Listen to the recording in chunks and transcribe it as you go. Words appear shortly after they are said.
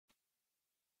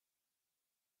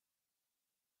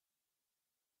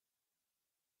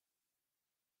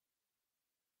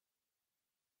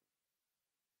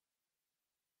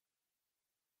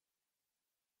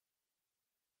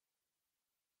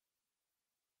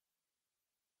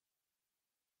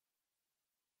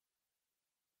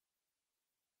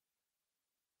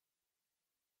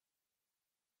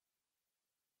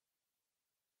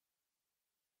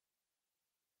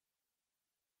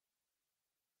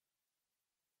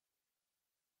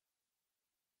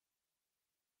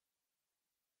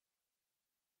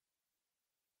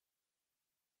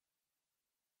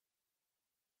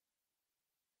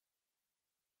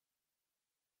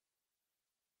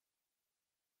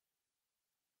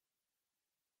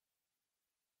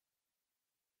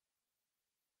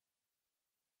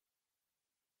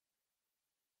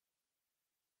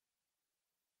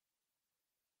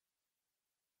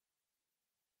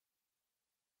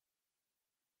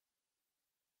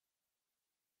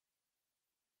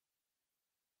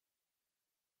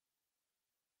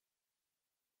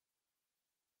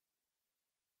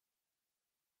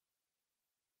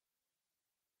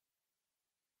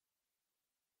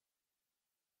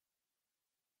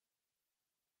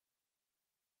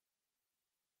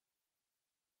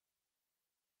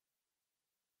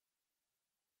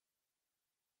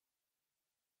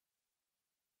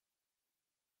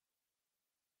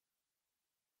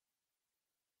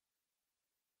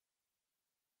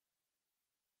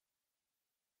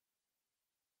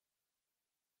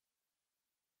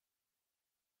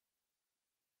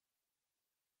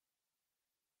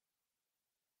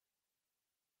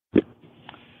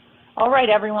All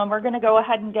right, everyone, we're going to go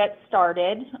ahead and get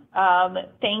started.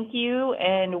 Thank you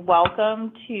and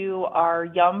welcome to our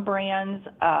Yum Brands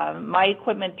My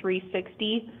Equipment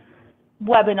 360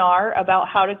 webinar about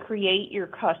how to create your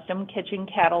custom kitchen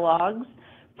catalogs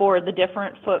for the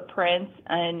different footprints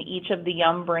in each of the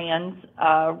Yum Brands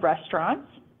restaurants.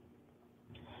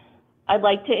 I'd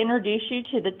like to introduce you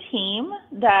to the team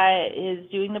that is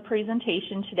doing the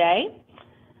presentation today.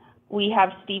 We have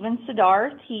Steven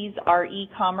Siddharth. He's our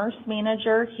e-commerce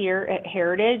manager here at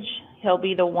Heritage. He'll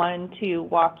be the one to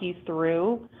walk you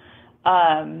through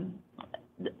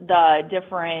the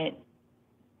different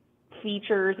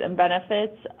features and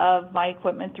benefits of My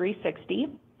Equipment 360.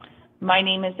 My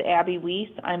name is Abby Weiss.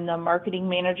 I'm the marketing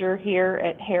manager here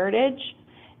at Heritage.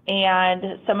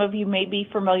 And some of you may be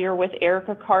familiar with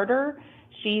Erica Carter.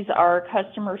 She's our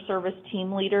customer service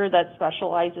team leader that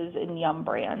specializes in Yum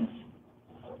Brands.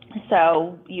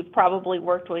 So you've probably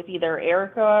worked with either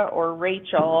Erica or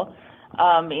Rachel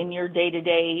in your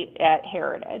day-to-day at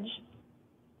Heritage.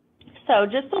 So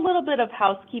just a little bit of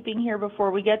housekeeping here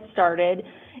before we get started.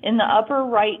 In the upper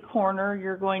right corner,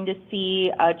 you're going to see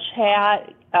a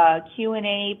chat,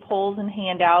 Q&A, polls, and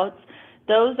handouts.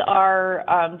 Those are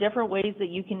different ways that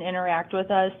you can interact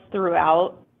with us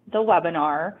throughout the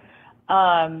webinar.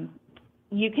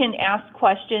 You can ask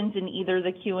questions in either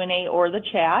the Q&A or the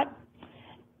chat.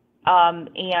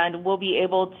 And we'll be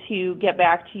able to get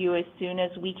back to you as soon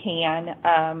as we can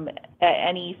at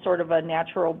any sort of a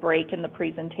natural break in the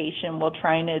presentation. We'll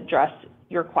try and address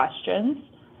your questions.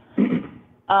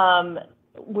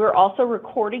 We're also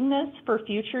recording this for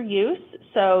future use,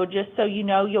 so just so you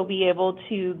know, you'll be able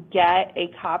to get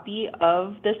a copy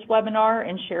of this webinar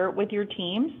and share it with your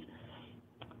teams.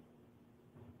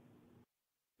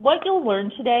 What you'll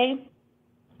learn today,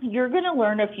 you're going to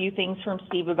learn a few things from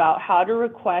Steve about how to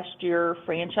request your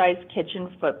franchise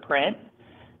kitchen footprint,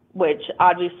 which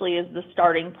obviously is the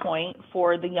starting point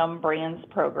for the Yum Brands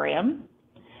program.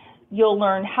 You'll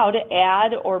learn how to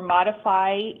add or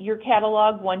modify your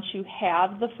catalog once you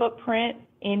have the footprint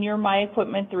in your My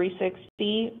Equipment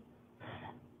 360.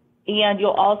 And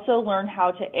you'll also learn how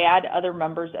to add other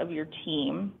members of your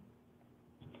team.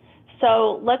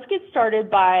 So let's get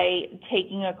started by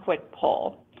taking a quick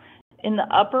poll. In the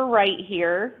upper right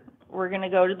here, we're going to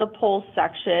go to the polls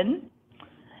section.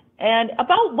 And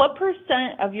about what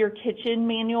 % of your kitchen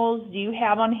manuals do you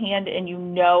have on hand and you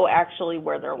know actually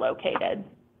where they're located?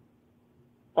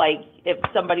 Like if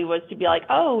somebody was to be like,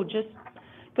 oh, just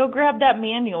go grab that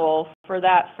manual for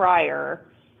that fryer,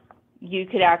 you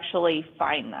could actually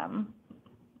find them.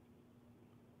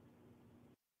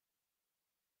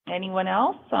 Anyone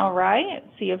else? All right,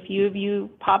 see a few of you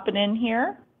popping in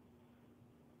here.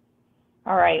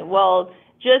 All right, well,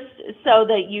 just so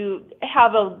that you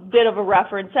have a bit of a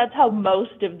reference, that's how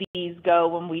most of these go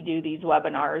when we do these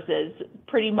webinars, is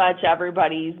pretty much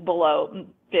everybody's below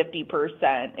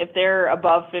 50%. If they're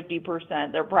above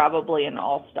 50%, they're probably an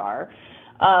all-star.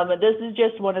 This is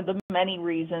just one of the many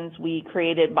reasons we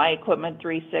created My Equipment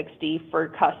 360 for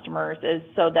customers, is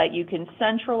so that you can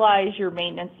centralize your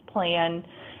maintenance plan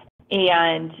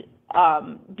and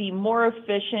be more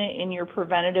efficient in your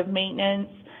preventative maintenance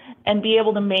and be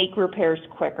able to make repairs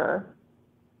quicker.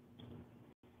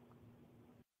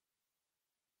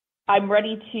 I'm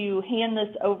ready to hand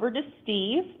this over to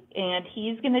Steve, and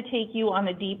he's going to take you on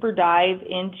a deeper dive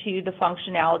into the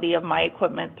functionality of My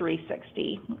Equipment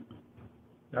 360.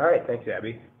 All right, thanks,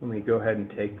 Abby. Let me go ahead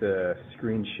and take the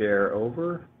screen share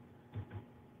over.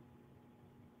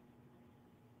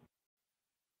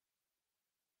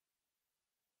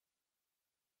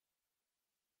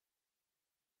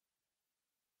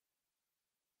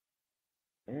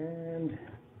 And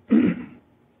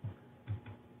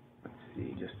let's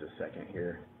see, just a second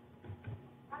here.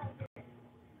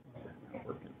 That's not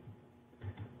working.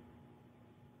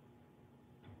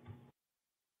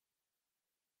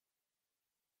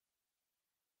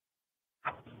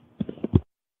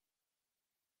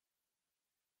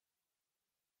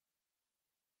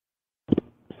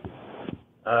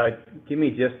 Give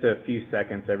me just a few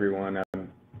seconds, everyone. I'm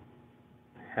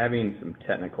having some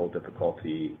technical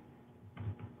difficulty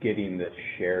getting this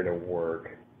share to work,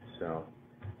 so.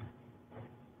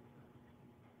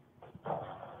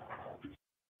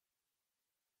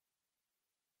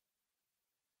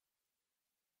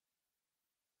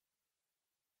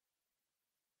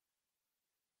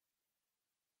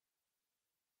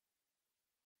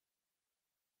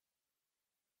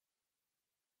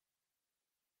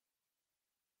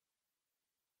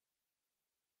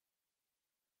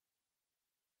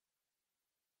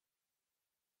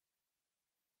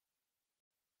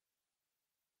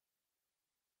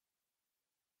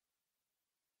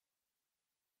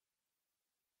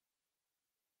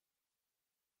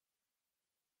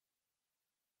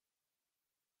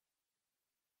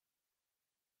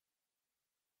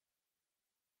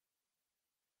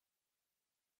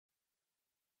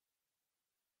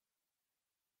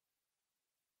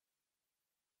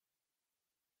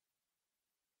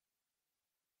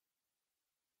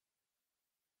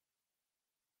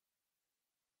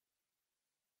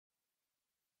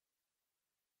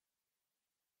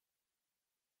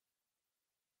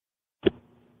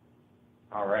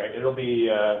 All right, it'll be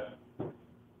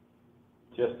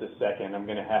just a second. I'm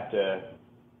going to have to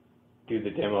do the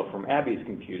demo from Abby's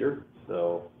computer,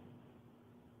 so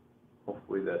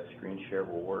hopefully the screen share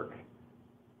will work.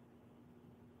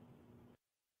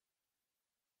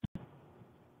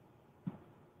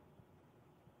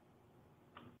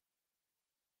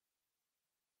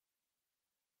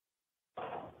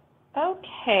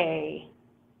 Okay.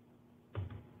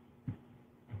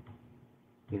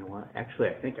 You know what? Actually,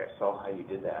 I think I saw how you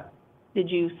did that. Did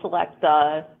you select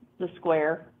the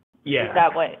square? Yeah. Is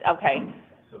that what? Okay.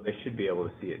 So they should be able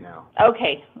to see it now.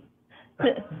 Okay.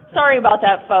 Sorry about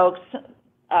that, folks.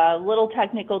 A little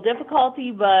technical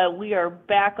difficulty, but we are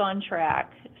back on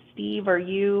track. Steve,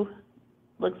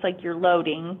 looks like you're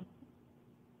loading.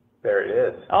 There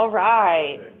it is. All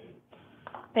right.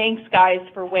 Thanks, guys,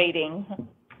 for waiting.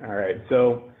 All right,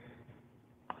 so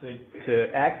to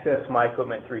access My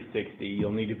Equipment 360,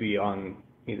 you'll need to be on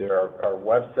either our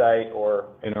website or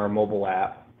in our mobile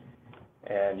app,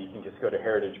 and you can just go to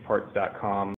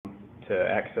heritageparts.com to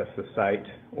access the site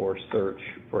or search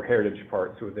for Heritage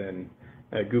Parts within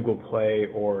Google Play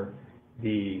or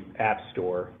the App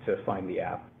Store to find the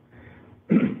app.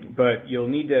 But you'll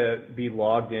need to be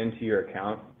logged into your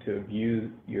account to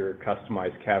view your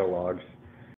customized catalogs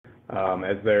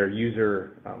as they're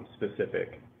user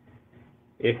specific.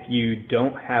 If you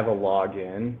don't have a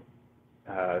login,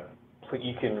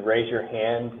 you can raise your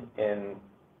hand in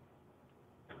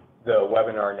the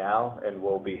webinar now, and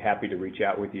we'll be happy to reach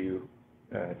out with you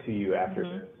to you after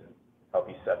this and help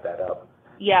you set that up.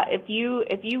 Yeah, if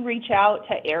you reach out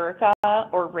to Erica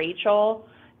or Rachel,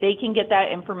 they can get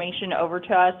that information over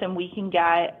to us, and we can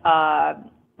get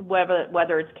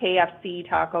whether it's KFC,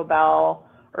 Taco Bell,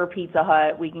 or Pizza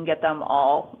Hut, we can get them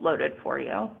all loaded for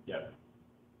you. Yep.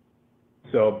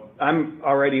 So I'm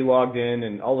already logged in,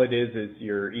 and all it is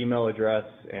your email address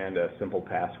and a simple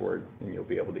password, and you'll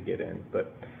be able to get in.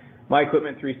 But My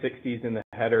Equipment 360 is in the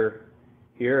header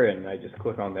here, and I just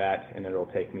click on that, and it'll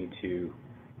take me to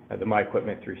the My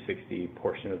Equipment 360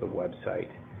 portion of the website.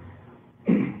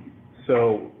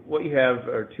 So what you have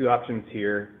are two options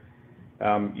here.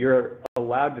 You're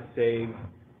allowed to save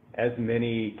as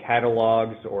many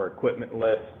catalogs or equipment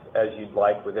lists as you'd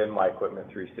like within My Equipment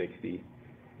 360.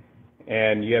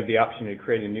 And you have the option to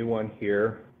create a new one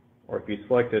here, or if you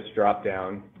select this drop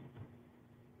down,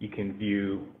 you can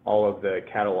view all of the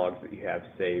catalogs that you have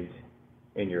saved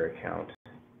in your account.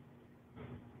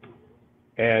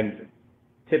 And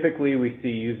typically we see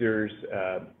users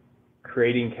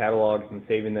creating catalogs and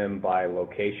saving them by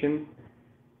location.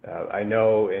 I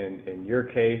know in your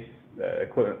case,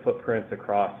 equipment footprints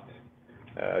across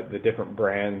the different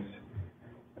brands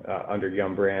under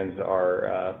Yum Brands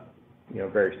are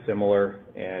very similar,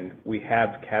 and we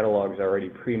have catalogs already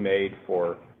pre-made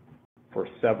for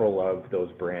several of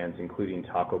those brands, including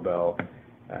Taco Bell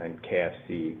and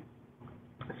KFC.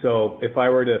 So if I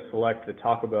were to select the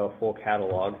Taco Bell full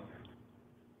catalog,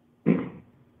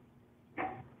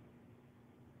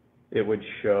 it would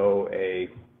show a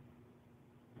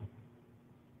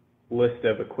list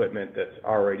of equipment that's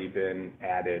already been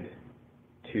added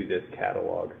to this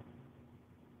catalog.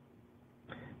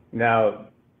 Now,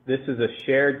 this is a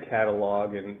shared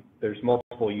catalog, and there's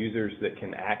multiple users that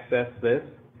can access this.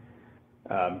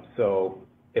 So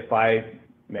if I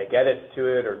make edits to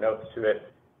it or notes to it,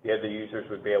 the other users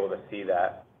would be able to see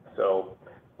that. So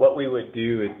what we would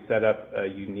do is set up a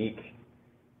unique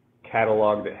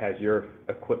catalog that has your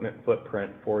equipment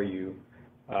footprint for you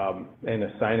and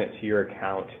assign it to your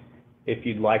account if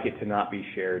you'd like it to not be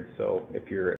shared. So if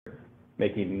you're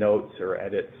making notes or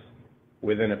edits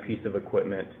within a piece of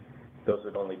equipment, those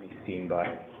would only be seen by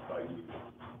you.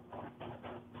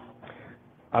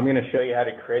 I'm going to show you how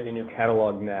to create a new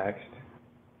catalog next.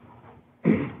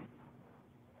 If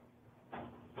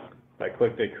I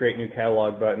click the Create New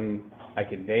Catalog button, I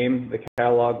can name the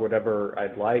catalog whatever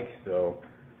I'd like. So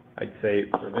I'd say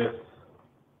for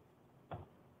this,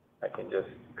 I can just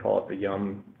call it the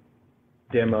Yum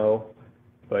Demo.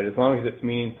 But as long as it's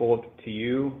meaningful to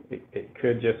you, it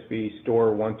could just be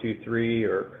store 123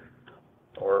 or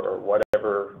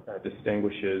whatever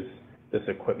distinguishes this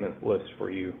equipment list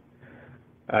for you.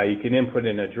 You can input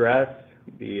an address.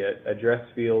 The address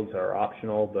fields are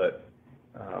optional, but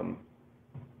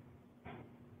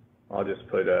I'll just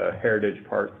put a Heritage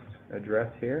Parts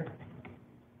address here.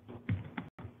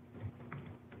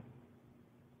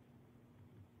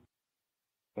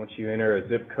 Once you enter a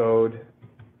zip code,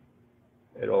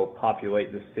 it'll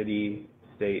populate the city,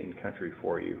 state, and country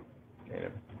for you. And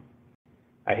if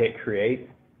I hit create,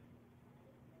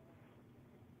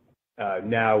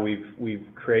 now we've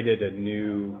created a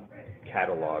new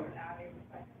catalog.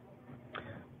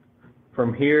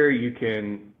 From here, you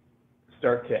can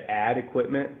start to add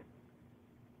equipment.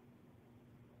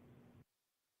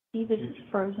 See, this is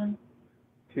frozen.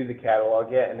 To the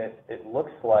catalog, yeah, and it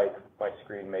looks like my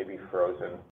screen may be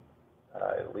frozen.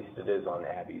 At least it is on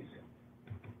Abby's.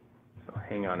 So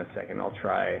hang on a second, I'll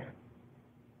try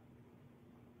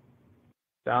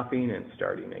stopping and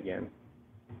starting again.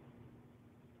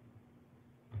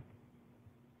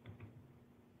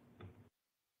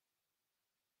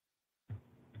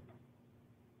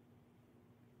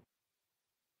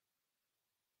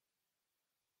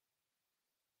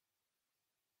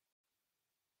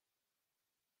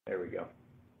 There we go.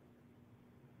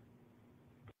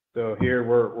 So here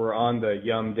we're on the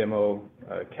Yum demo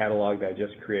catalog that I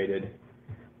just created.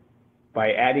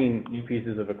 By adding new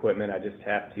pieces of equipment, I just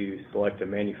have to select a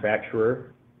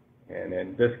manufacturer, and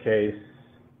in this case,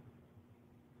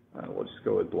 we'll just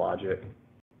go with Blodgett.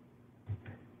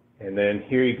 And then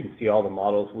here you can see all the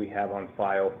models we have on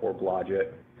file for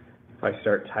Blodgett. If I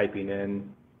start typing in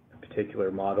a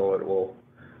particular model, it will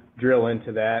drill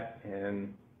into that,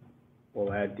 and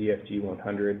we'll add DFG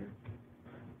 100.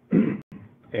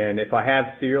 And if I have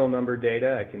serial number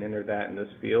data, I can enter that in this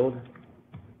field.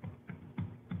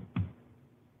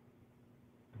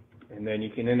 And then you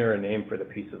can enter a name for the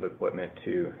piece of equipment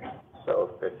too.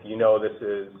 So if you know this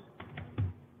is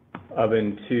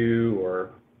oven 2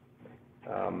 or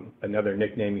another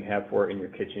nickname you have for it in your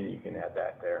kitchen, you can add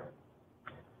that there.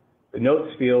 The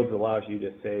notes field allows you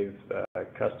to save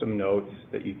custom notes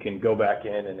that you can go back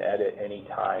in and edit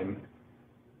anytime.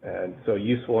 And so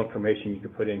useful information you can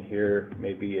put in here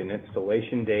may be an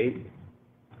installation date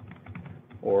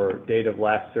or date of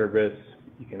last service.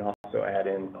 You can also add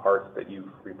in parts that you've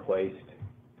replaced.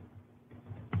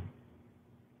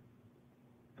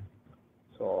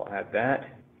 So I'll add that.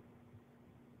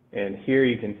 And here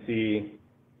you can see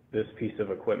this piece of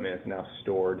equipment is now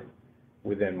stored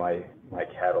within my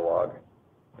catalog.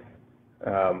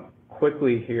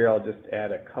 Quickly here, I'll just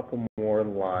add a couple more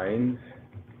lines,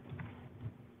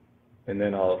 and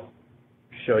then I'll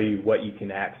show you what you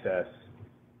can access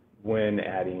when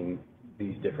adding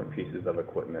these different pieces of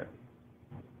equipment.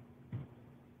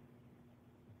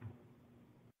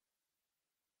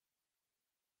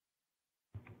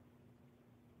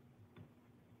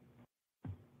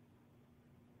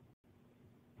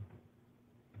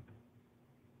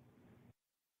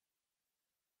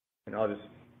 And I'll just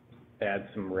add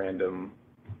some random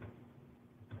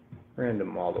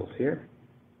models here.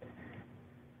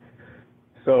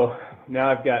 So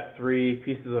now I've got 3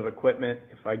 pieces of equipment.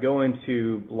 If I go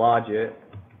into Blodgett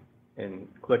and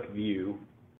click View,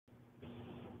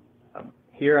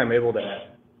 here I'm able to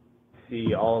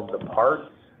see all of the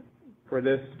parts for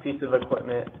this piece of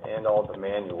equipment and all the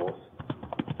manuals.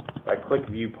 If I click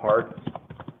View Parts,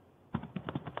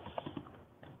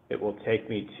 it will take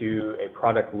me to a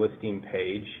product listing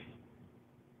page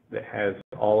that has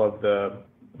all of the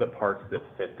parts that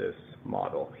fit this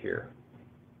model here.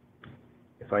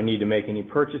 If I need to make any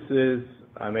purchases,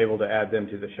 I'm able to add them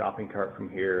to the shopping cart from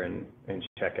here and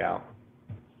check out.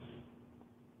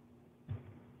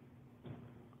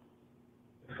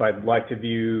 If I'd like to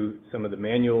view some of the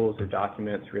manuals or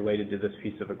documents related to this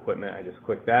piece of equipment, I just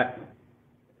click that,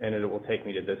 and it will take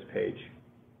me to this page.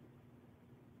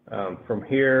 From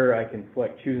here, I can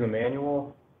select Choose a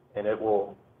Manual, and it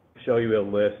will show you a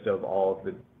list of all of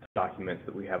the documents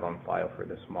that we have on file for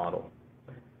this model.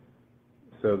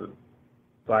 So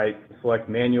if I select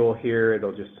Manual here,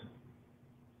 it'll just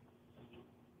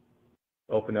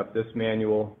open up this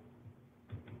manual.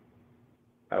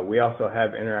 We also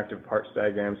have interactive parts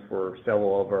diagrams for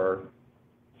several of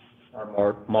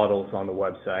our models on the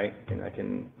website, and I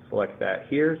can select that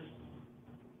here.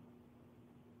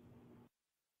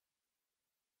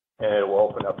 And it will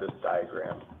open up this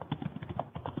diagram.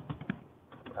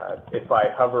 If I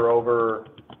hover over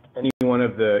any one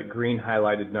of the green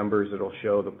highlighted numbers, it'll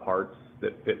show the parts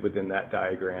that fit within that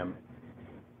diagram.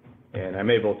 And I'm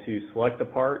able to select the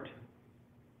part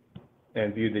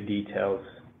and view the details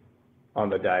on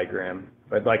the diagram.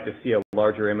 If I'd like to see a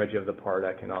larger image of the part,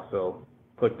 I can also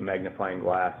click the magnifying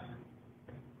glass.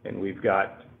 And we've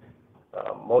got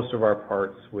most of our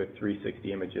parts with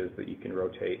 360 images that you can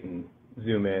rotate and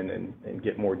zoom in and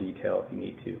get more detail if you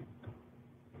need to.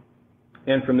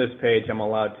 And from this page, I'm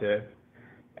allowed to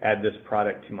add this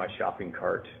product to my shopping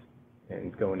cart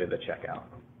and go into the checkout.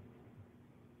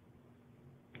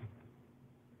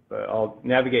 But I'll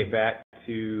navigate back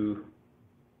to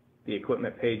the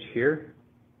equipment page here.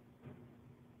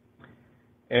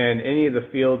 And any of the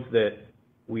fields that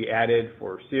we added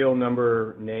for serial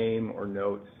number, name, or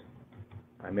notes,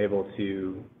 I'm able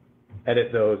to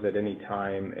edit those at any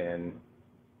time and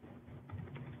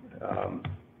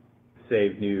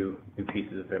save new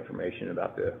pieces of information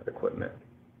about the equipment.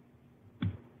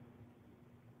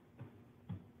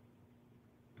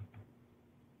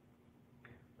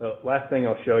 The last thing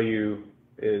I'll show you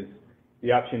is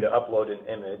the option to upload an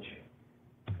image.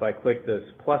 If I click this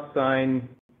plus sign,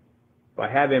 if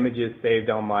I have images saved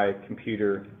on my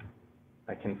computer,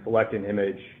 I can select an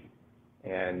image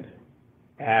and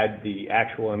add the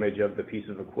actual image of the piece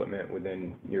of equipment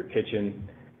within your kitchen.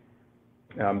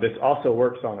 This also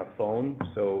works on a phone,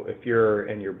 so if you're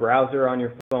in your browser on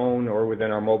your phone or within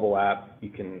our mobile app, you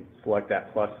can select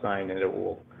that plus sign and it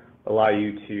will allow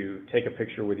you to take a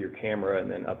picture with your camera and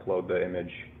then upload the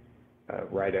image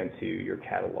right into your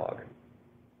catalog.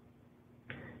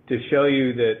 To show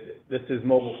you that this is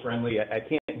mobile friendly, I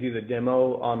can't do the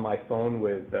demo on my phone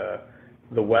with the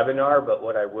webinar, but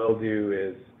what I will do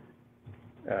is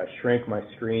shrink my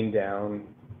screen down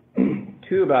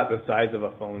to about the size of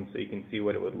a phone so you can see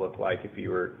what it would look like if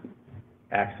you were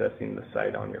accessing the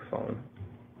site on your phone.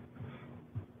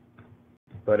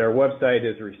 But our website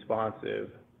is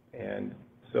responsive, and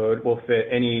so it will fit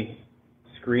any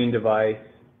screen device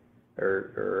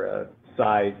or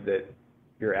size that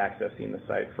you're accessing the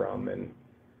site from, and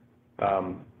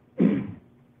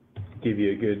give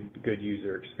you a good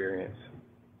user experience.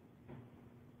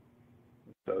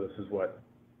 So this is what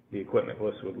the equipment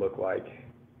list would look like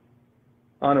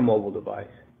on a mobile device.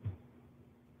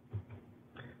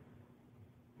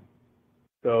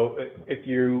 So if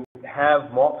you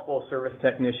have multiple service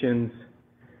technicians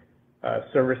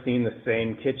servicing the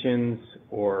same kitchens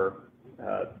or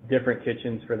different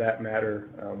kitchens for that matter,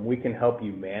 we can help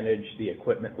you manage the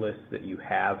equipment list that you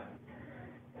have.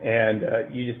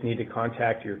 And you just need to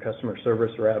contact your customer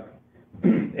service rep,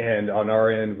 and on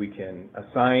our end we can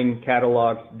assign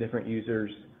catalogs to different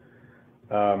users,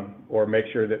 or make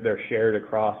sure that they're shared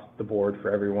across the board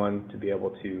for everyone to be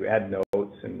able to add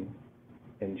notes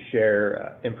and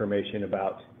share information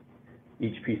about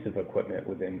each piece of equipment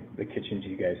within the kitchens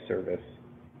you guys service.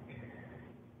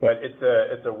 But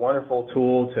it's a wonderful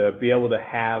tool to be able to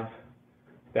have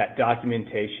that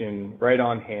documentation right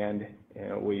on hand. You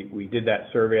know, we did that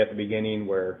survey at the beginning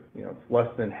where, you know, less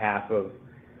than half of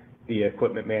the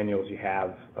equipment manuals you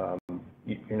have,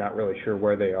 you're not really sure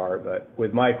where they are, but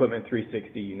with My Equipment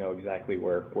 360, you know exactly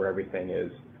where everything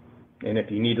is. And if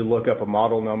you need to look up a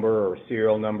model number or a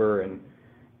serial number and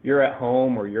you're at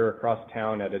home or you're across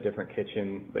town at a different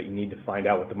kitchen, but you need to find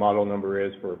out what the model number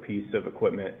is for a piece of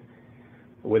equipment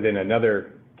within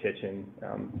another kitchen,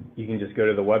 you can just go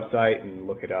to the website and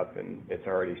look it up, and it's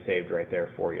already saved right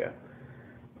there for you.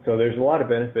 So there's a lot of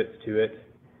benefits to it.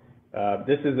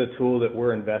 This is a tool that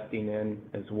we're investing in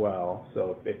as well.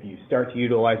 So if you start to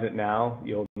utilize it now,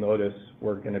 you'll notice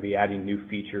we're going to be adding new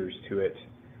features to it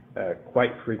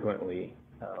quite frequently.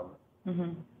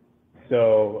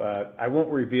 So I won't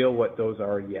reveal what those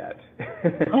are yet,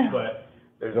 but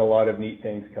there's a lot of neat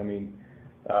things coming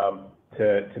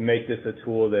to make this a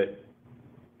tool that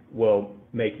will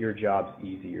make your jobs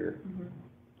easier.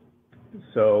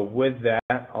 So with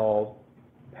that, I'll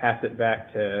pass it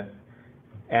back to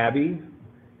Abby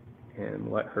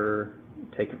and let her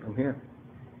take it from here.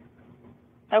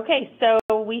 Okay,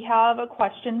 so we have a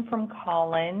question from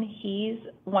Colin. He's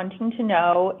wanting to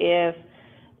know if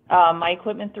My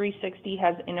Equipment 360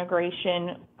 has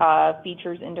integration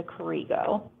features into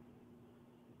Corrigo.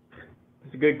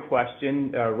 It's a good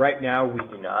question. Right now we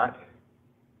do not,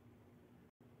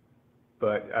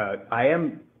 but I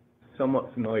am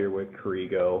somewhat familiar with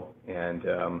Corrigo, and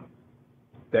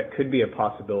that could be a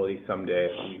possibility someday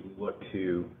if we look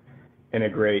to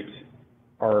integrate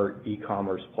our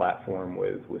e-commerce platform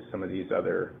with some of these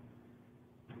other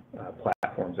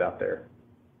platforms out there.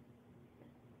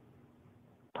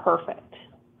 Perfect.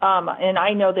 And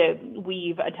I know that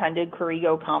we've attended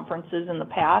Corrigo conferences in the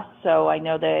past, so I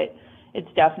know that it's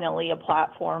definitely a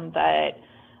platform that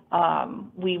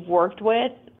we've worked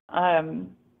with.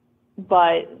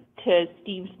 But to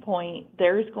Steve's point,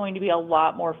 there's going to be a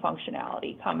lot more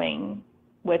functionality coming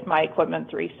with My Equipment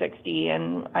 360,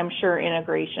 and I'm sure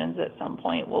integrations at some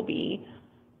point will be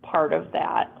part of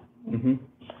that.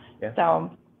 Yeah.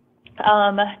 So,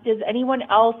 does anyone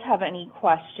else have any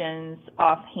questions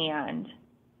offhand?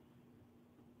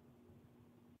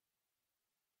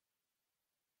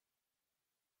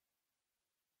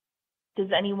 Does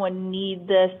anyone need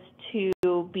this to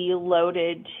be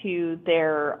loaded to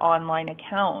their online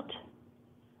account?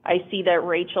 I see that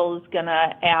Rachel is going to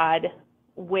add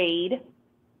Wade.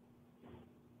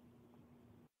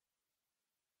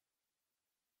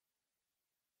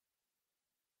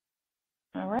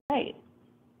 All right.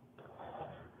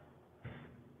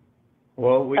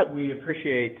 Well, we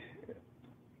appreciate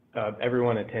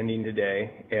everyone attending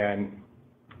today. And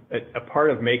a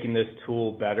part of making this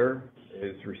tool better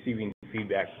is receiving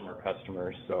feedback from our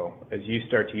customers. So as you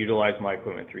start to utilize My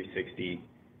Equipment 360,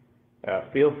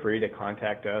 feel free to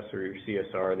contact us or your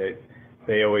CSR.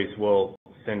 They always will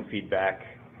send feedback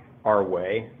our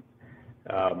way,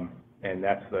 and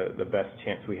that's the best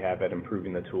chance we have at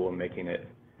improving the tool and making it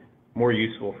more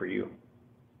useful for you.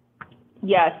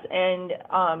 Yes, and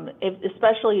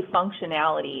especially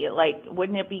functionality, like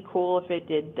wouldn't it be cool if it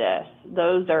did this?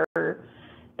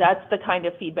 That's the kind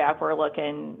of feedback we're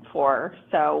looking for.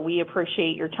 So we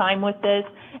appreciate your time with this.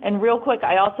 And real quick,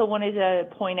 I also wanted to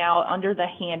point out under the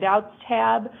handouts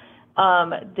tab,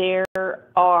 there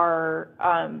are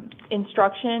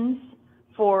instructions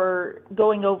for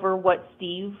going over what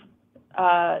Steve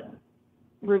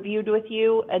reviewed with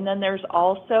you. And then there's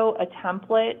also a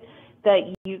template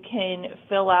that you can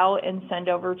fill out and send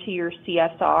over to your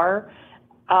CSR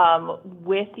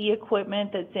with the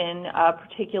equipment that's in a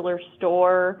particular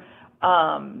store,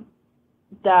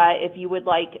 that if you would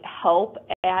like help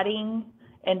adding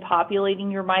and populating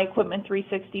your My Equipment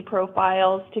 360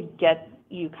 profiles to get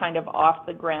you kind of off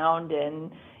the ground,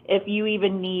 and if you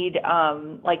even need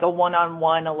like a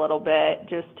one-on-one a little bit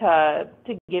just to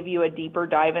give you a deeper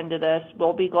dive into this,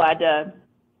 we'll be glad to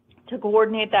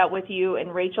coordinate that with you,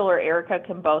 and Rachel or Erica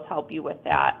can both help you with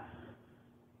that.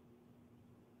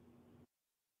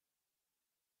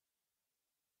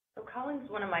 So Colin's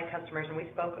one of my customers, and we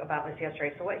spoke about this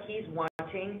yesterday. So what he's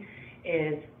wanting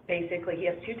is basically he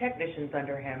has 2 technicians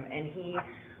under him, and he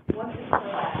wants to fill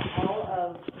out all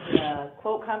of the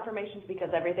quote confirmations because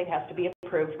everything has to be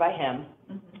approved by him.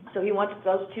 So he wants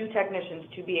those 2 technicians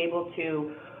to be able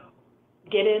to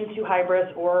get into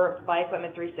Hybris or My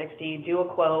Equipment 360, do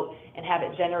a quote, and have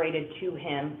it generated to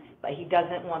him. But he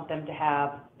doesn't want them to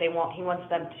have, he wants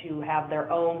them to have their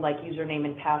own like username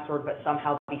and password, but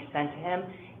somehow be sent to him.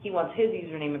 He wants his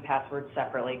username and password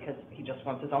separately because he just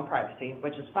wants his own privacy,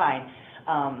 which is fine.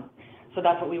 So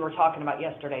that's what we were talking about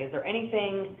yesterday. Is there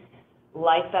anything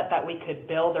like that that we could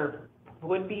build or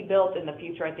would be built in the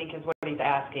future, I think is what he's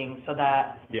asking, so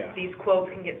that these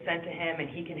quotes can get sent to him and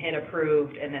he can hit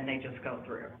approved and then they just go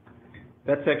through?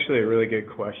 That's actually a really good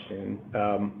question.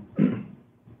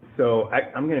 So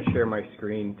I'm going to share my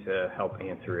screen to help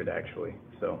answer it actually.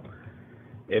 So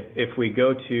if we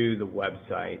go to the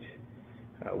website,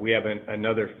 we have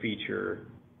another feature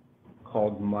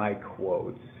called My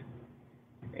Quotes,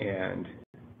 and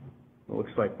it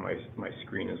looks like my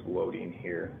screen is loading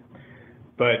here.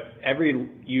 But every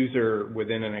user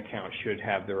within an account should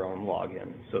have their own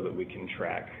login so that we can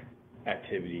track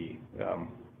activity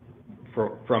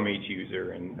from each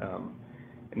user. And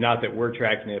not that we're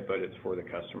tracking it, but it's for the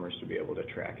customers to be able to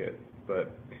track it.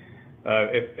 But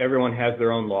if everyone has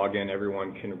their own login,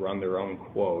 everyone can run their own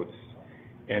quotes.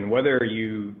 And whether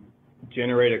you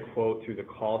generate a quote through the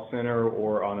call center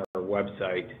or on our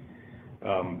website,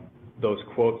 those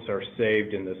quotes are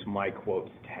saved in this My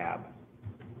Quotes tab.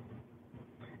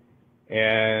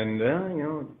 And,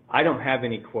 I don't have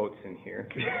any quotes in here,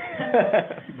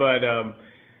 but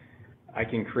I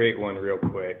can create one real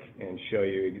quick and show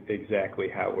you exactly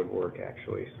how it would work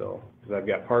actually. So, because I've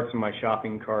got parts in my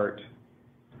shopping cart,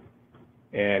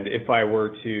 and if I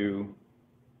were to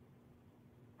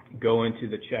go into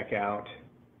the checkout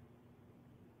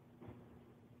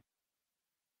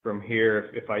from here,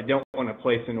 if I don't want to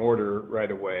place an order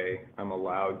right away, I'm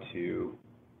allowed to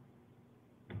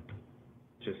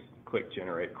just click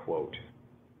Generate Quote.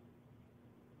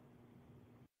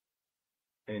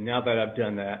 And now that I've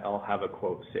done that, I'll have a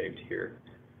quote saved here.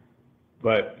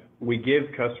 But we give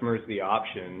customers the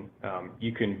option.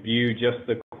 You can view just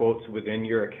the quotes within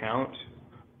your account,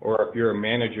 or if you're a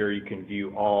manager, you can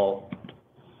view all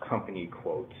company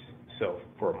quotes. So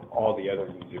for all the other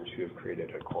users who have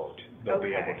created a quote, they'll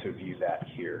be able to view that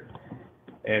here.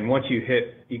 And once you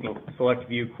can select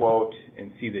View Quote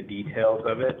and see the details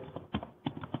of it.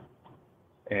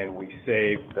 And we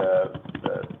save the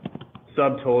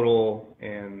subtotal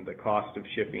and the cost of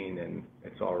shipping, and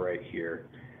it's all right here.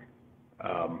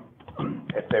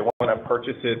 If they want to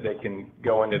purchase it, they can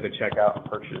go into the checkout and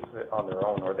purchase it on their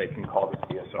own, or they can call the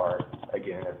CSR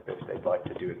again if they'd like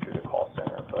to do it through the call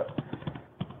center. But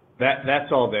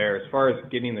that's all there. As far as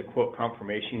getting the quote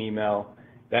confirmation email,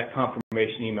 that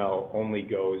confirmation email only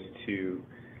goes to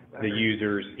the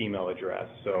user's email address.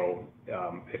 So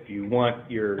if you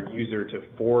want your user to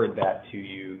forward that to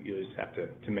you, you just have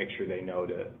to make sure they know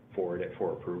to forward it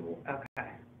for approval. Okay.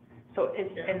 So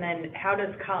and then how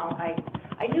does I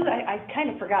kind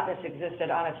of forgot this existed,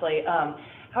 honestly.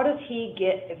 How does he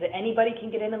get, if anybody can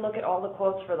get in and look at all the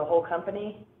quotes for the whole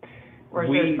company? Or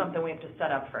is there something we have to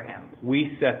set up for him?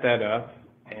 We set that up,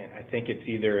 and I think it's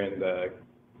either in the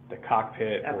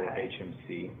cockpit or Okay.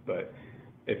 HMC, but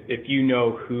if you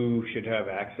know who should have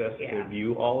access to Yeah.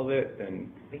 view all of it,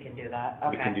 then We can do that,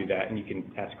 we okay. can do that, and you can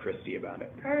ask Christy about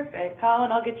it. Perfect.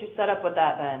 Colin, I'll get you set up with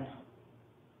that then.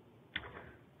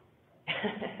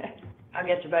 I'll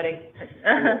get you, buddy.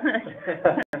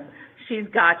 She's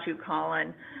got you,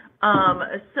 Colin.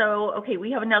 So, okay,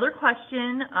 we have another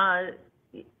question.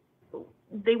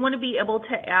 They want to be able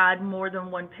to add more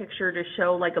than one picture to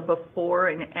show like a before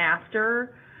and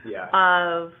after Yeah.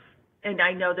 of, and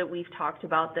I know that we've talked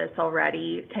about this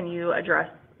already. Can you address,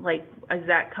 like, is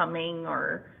that coming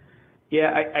or?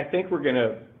 Yeah, I think we're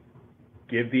gonna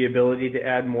give the ability to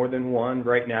add more than one.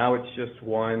 Right now, it's just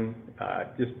one,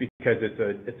 just because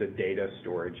it's a data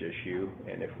storage issue,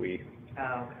 and Oh,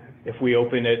 okay. if we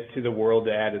open it to the world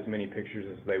to add as many pictures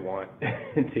as they want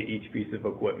to each piece of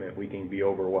equipment, we can be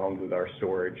overwhelmed with our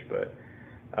storage. But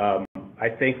I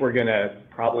think we're gonna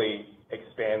probably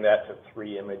expand that to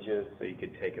 3 images, so you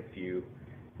could take a few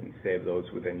and save those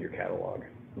within your catalog.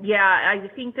 Yeah, I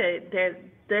think that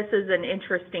this is an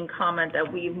interesting comment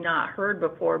that we've not heard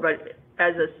before, but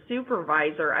as a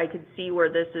supervisor, I could see where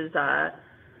this is,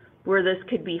 where this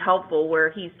could be helpful, where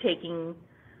he's taking,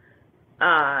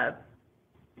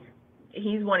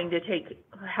 he's wanting to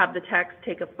have the techs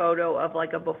take a photo of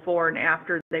like a before and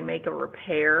after they make a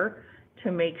repair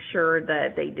to make sure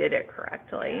that they did it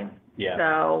correctly. Yeah.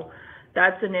 So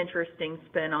that's an interesting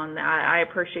spin on that. I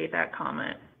appreciate that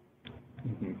comment.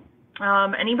 Mhm.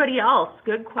 Anybody else?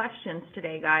 Good questions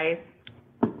today, guys.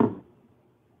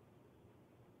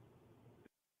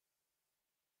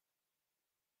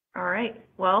 All right.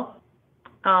 Well,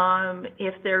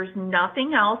 if there's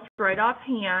nothing else right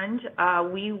offhand,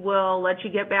 we will let you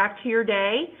get back to your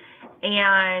day.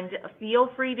 And feel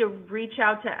free to reach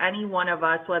out to any one of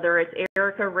us, whether it's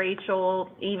Erica, Rachel,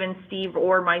 even Steve,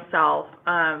 or myself,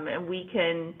 and we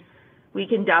can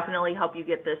definitely help you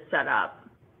get this set up.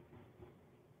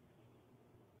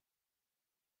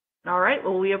 All right.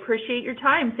 Well, we appreciate your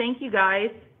time. Thank you, guys.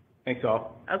 Thanks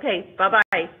all. Okay.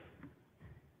 Bye-bye.